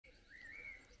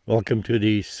Welcome to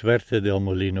the Suerte del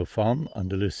Molino farm,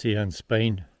 Andalusian,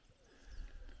 Spain.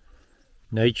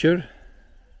 Nature,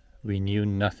 we knew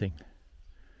nothing.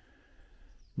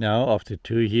 Now, after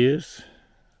 2 years,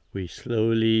 we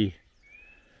slowly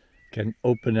can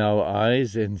open our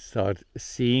eyes and start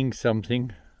seeing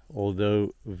something,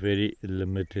 although very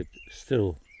limited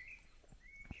still.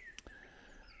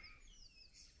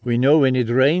 We know when it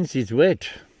rains, it's wet.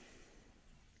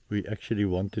 We actually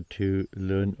wanted to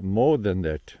learn more than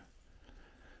that.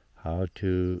 How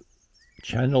to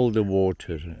channel the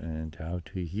water and how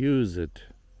to use it.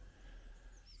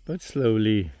 But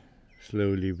slowly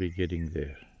we're getting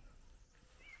there.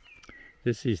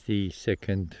 This is the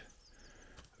second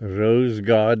rose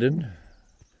garden,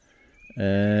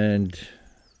 and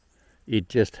it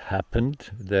just happened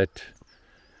that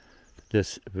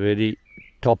this very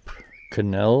top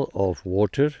canal of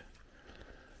water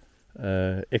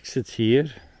exits here.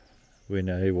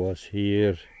 When I was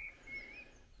here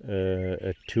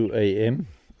at 2 a.m.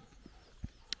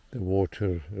 the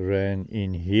water ran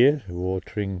in here,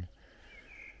 watering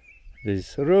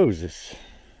these roses.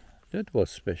 That was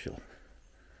special.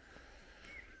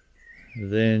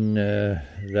 Then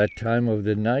that time of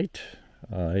the night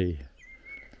I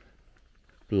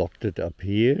blocked it up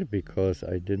here because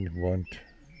I didn't want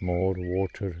more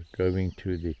water going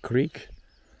to the creek.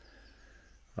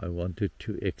 I wanted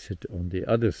to exit on the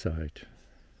other side.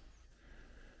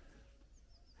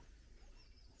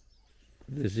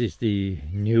 This is the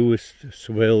newest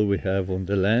swale we have on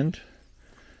the land,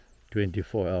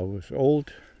 24 hours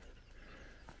old,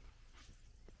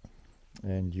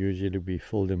 and usually we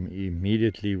fill them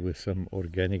immediately with some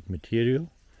organic material.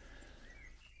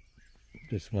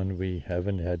 This one we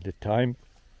haven't had the time.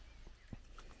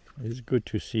 It's good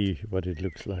to see what it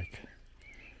looks like.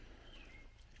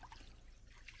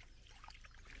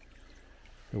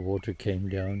 The water came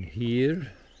down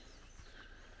here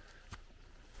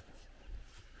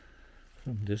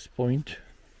from this point.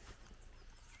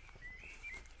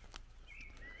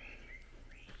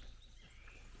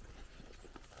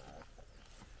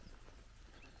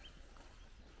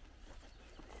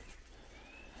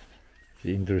 It's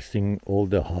interesting, all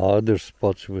the harder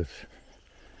spots with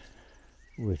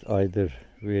either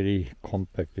very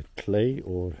compacted clay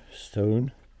or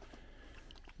stone,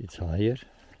 it's higher.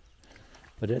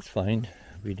 But that's fine,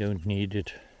 we don't need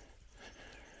it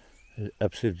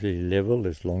absolutely level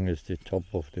as long as the top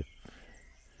of the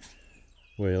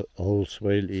whole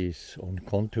swale is on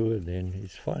contour, then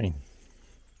it's fine.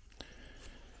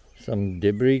 Some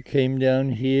debris came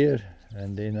down here,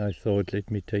 and then I thought, let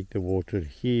me take the water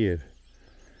here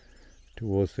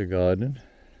towards the garden,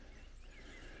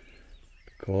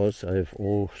 because I've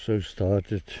also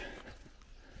started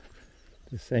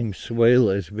the same swale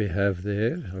as we have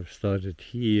there. I've started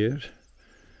here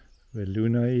where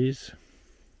Luna is,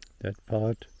 that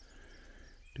part,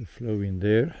 to flow in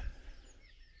there.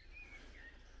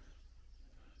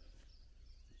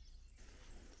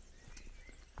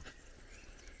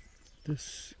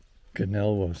 This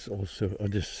canal was also, or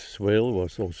this swale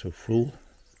was also full.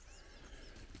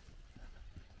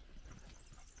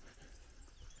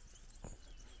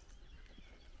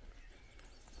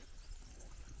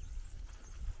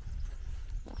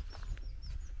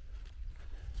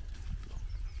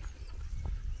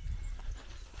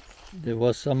 There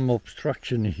was some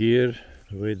obstruction here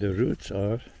where the roots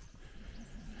are,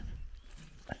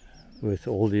 with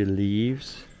all the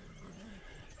leaves,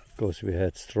 because we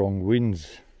had strong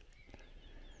winds.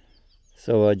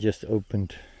 So I just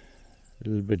opened a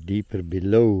little bit deeper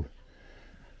below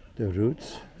the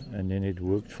roots, and then it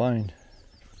worked fine.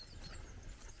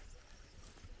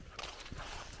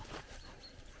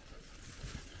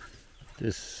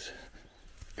 This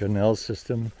canal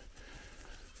system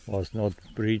was not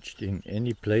breached in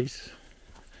any place.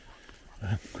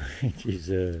 It is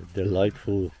a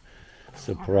delightful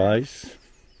surprise.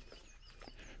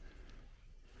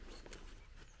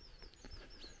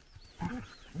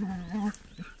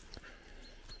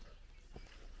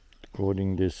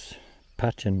 According to this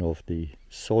pattern of the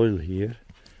soil here,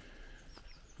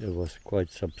 there was quite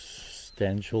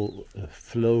substantial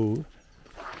flow.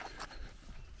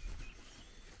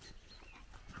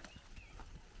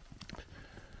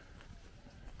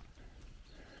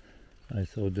 I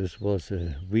thought this was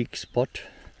a weak spot,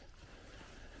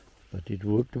 but it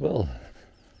worked well.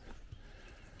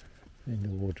 Then the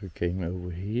water came over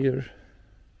here,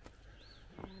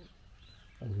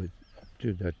 over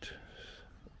to that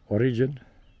origin.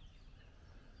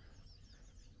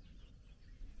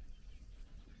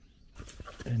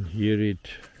 And here it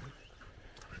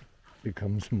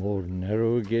becomes more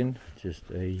narrow again, just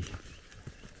a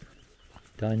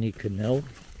tiny canal.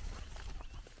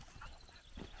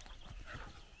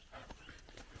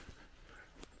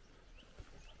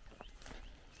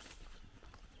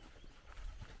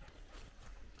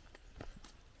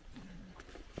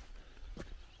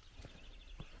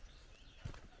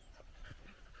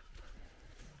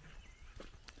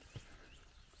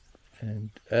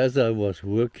 as I was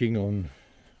working on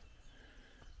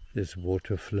this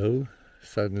water flow,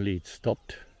 suddenly it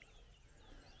stopped.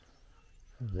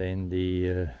 Then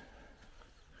the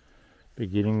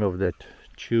beginning of that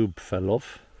tube fell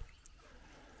off,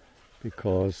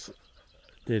 because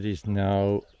there is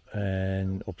now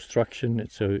an obstruction,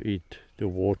 so the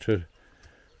water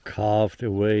carved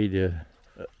away the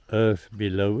earth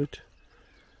below it.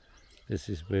 This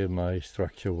is where my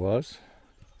structure was,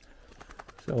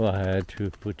 so I had to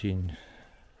put in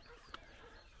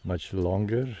much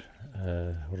longer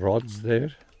rods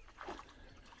there,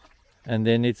 and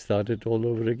then it started all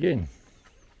over again.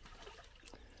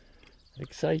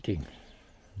 Exciting.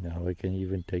 Now I can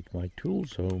even take my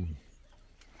tools home.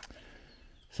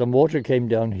 Some water came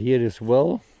down here as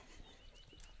well.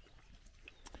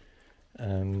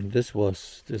 This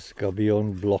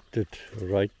gabion blocked it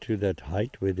right to that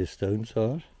height where the stones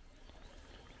are.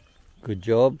 Good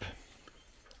job.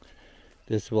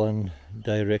 This one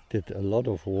directed a lot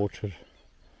of water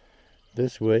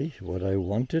this way, what I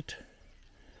wanted.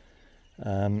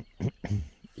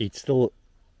 It still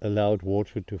allowed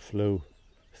water to flow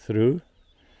through,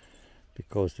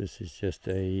 because this is just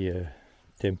a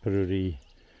temporary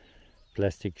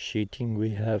plastic sheeting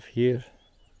we have here.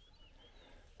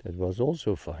 That was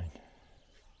also fine.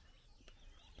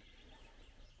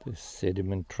 This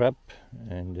sediment trap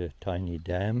and a tiny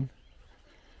dam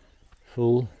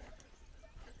full.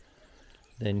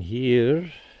 Then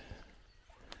here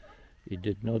it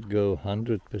did not go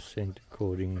 100%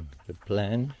 according to the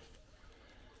plan.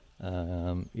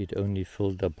 It only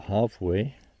filled up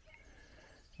halfway,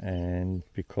 and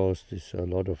because there's a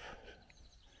lot of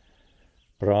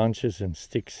branches and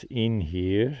sticks in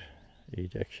here,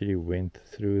 it actually went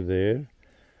through there,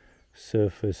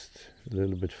 surfaced a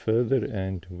little bit further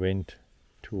and went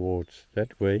towards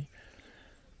that way.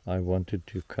 I wanted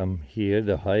to come here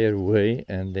the higher way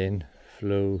and then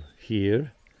flow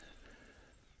here,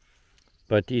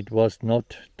 but it was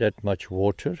not that much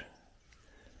water,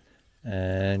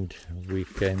 and we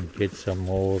can get some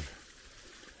more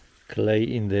clay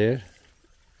in there.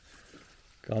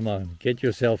 Come on, get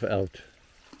yourself out.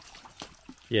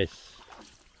 Yes.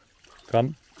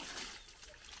 Come.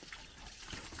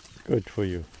 Good for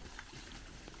you.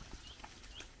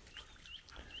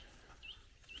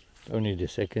 Only the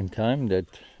second time that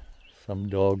some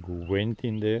dog went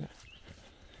in there,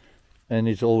 and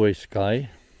it's always sky.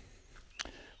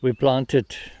 We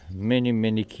planted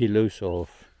many kilos of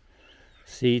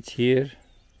seeds here,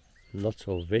 lots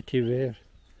of vetiver,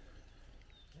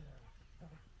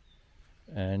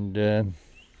 and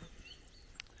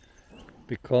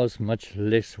because much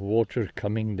less water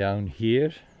coming down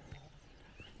here,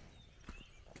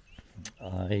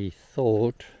 I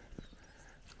thought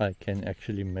I can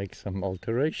actually make some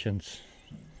alterations.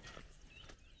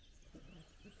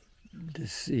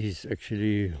 This is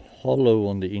actually hollow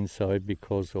on the inside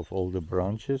because of all the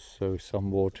branches, so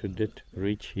some water did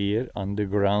reach here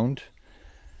underground,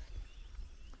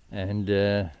 and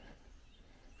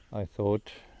I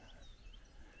thought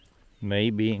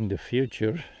maybe in the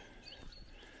future,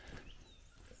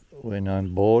 when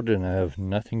I'm bored and I have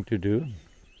nothing to do,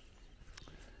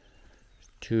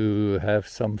 to have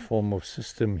some form of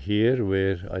system here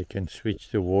where I can switch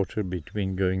the water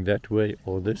between going that way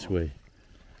or this way.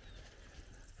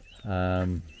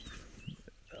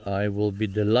 I will be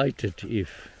delighted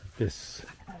if this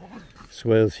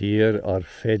swales here are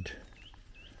fed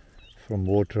from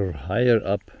water higher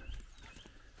up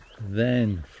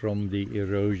than from the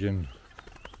erosion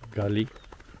gully.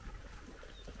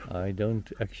 I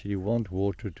don't actually want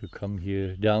water to come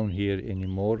here, down here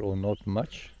anymore, or not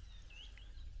much.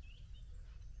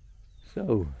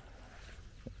 So,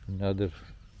 another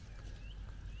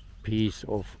piece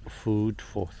of food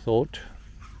for thought.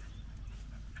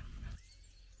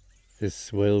 This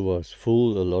swale was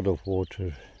full, a lot of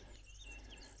water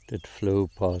that flow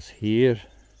past here,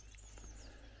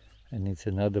 and it's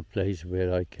another place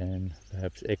where I can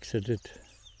perhaps exit it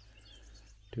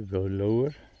to go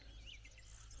lower,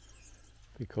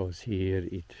 because here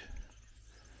it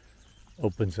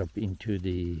opens up into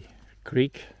the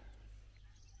creek.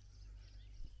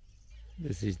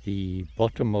 This is the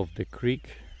bottom of the creek.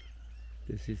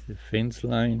 This is the fence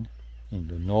line in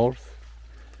the north,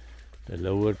 the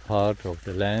lower part of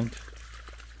the land.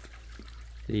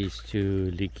 These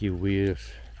two leaky weirs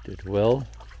did well.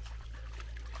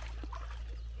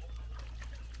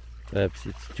 Perhaps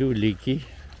it's too leaky.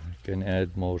 I can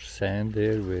add more sand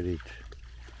there where the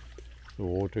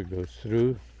water goes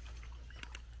through.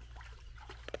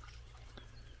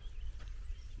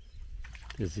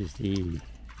 This is the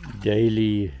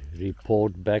daily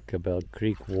report back about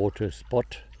creek water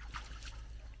spot.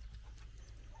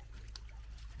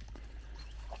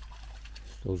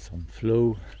 Still some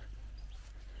flow.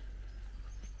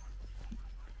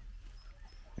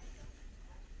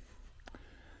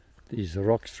 These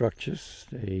rock structures,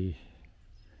 they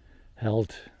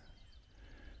held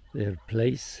their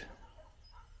place.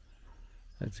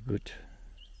 That's good.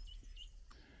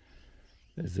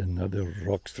 There's another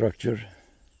rock structure.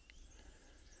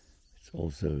 It's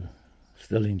also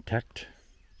still intact.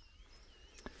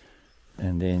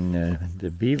 And then the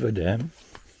beaver dam,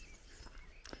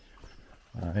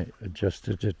 I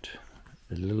adjusted it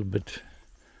a little bit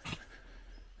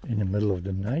in the middle of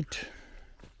the night,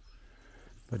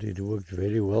 but it worked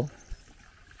very well.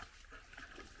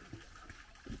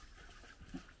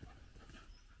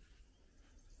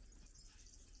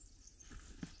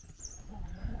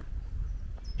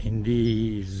 In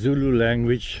the Zulu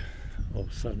language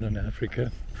of Southern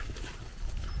Africa,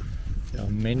 there are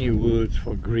many words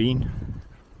for green,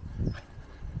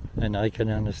 and I can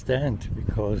understand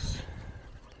because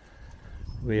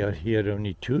we are here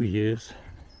only 2 years,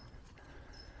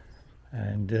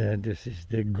 and this is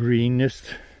the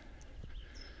greenest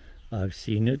I've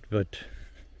seen it, but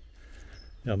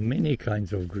there are many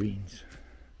kinds of greens.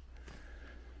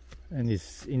 And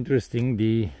it's interesting,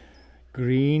 the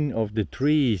green of the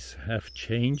trees have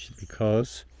changed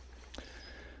because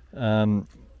a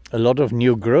lot of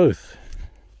new growth,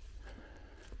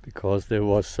 because there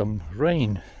was some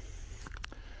rain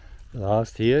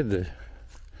last year.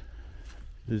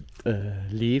 The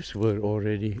leaves were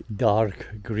already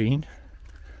dark green,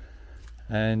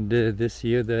 and this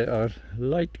year they are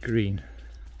light green.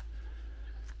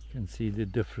 You can see the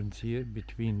difference here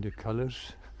between the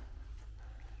colors.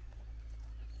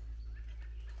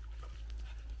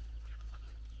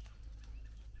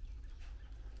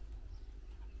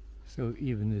 So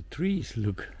even the trees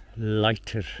look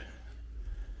lighter.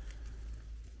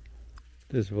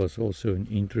 This was also an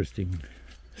interesting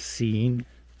scene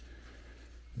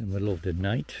in the middle of the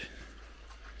night.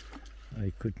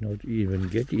 I could not even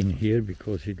get in here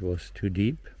because it was too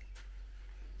deep.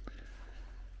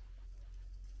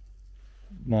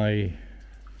 My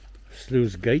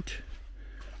sluice gate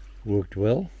worked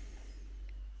well.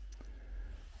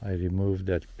 I removed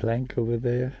that plank over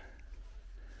there,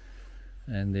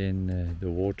 and then the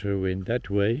water went that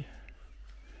way,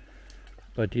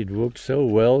 but it worked so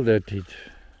well that it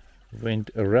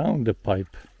went around the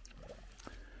pipe,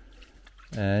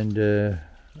 and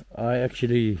I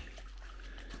actually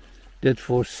did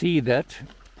foresee that,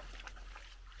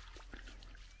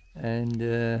 and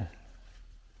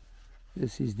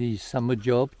this is the summer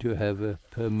job, to have a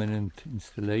permanent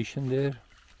installation there.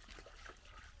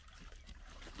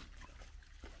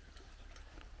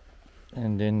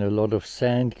 And then a lot of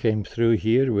sand came through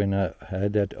here when I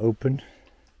had that open,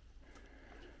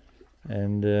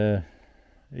 and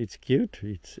it's cute.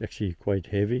 It's actually quite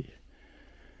heavy.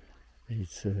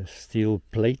 It's a steel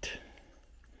plate,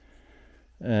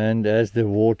 and as the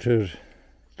water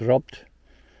dropped,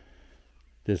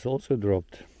 this also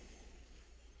dropped.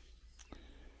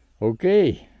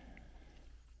 Okay,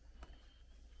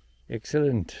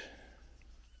 excellent.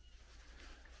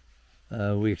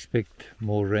 We expect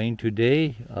more rain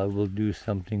today. I will do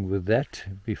something with that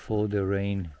before the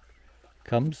rain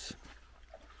comes.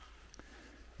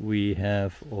 We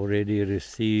have already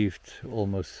received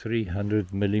almost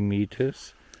 300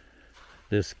 millimeters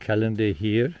this calendar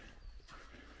year,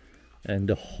 and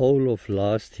the whole of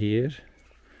last year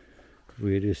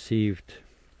we received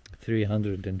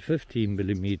 350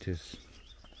 millimeters.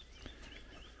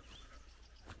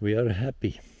 We are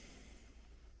happy.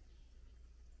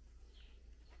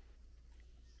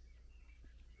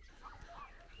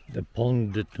 The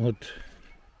pond did not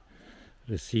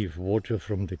receive water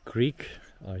from the creek.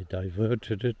 I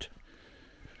diverted it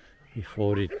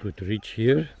before it could reach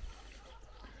here,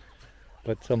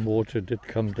 but some water did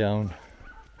come down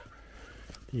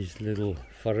these little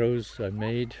furrows I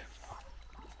made,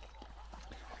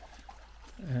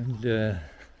 and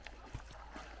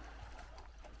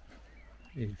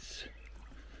it's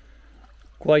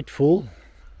quite full,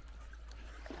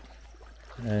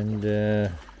 and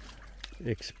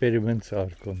experiments are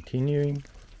continuing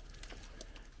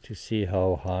to see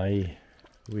how high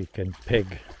we can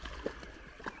peg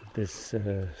this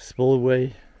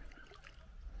spillway.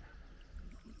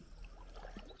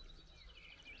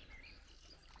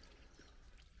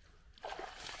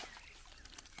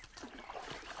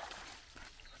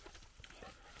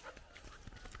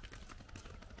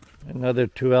 Another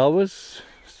 2 hours,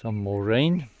 some more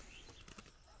rain.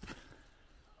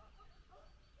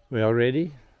 We are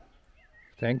ready.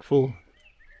 Thankful,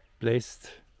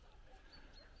 blessed.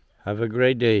 Have a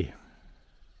great day.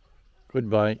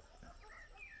 Goodbye.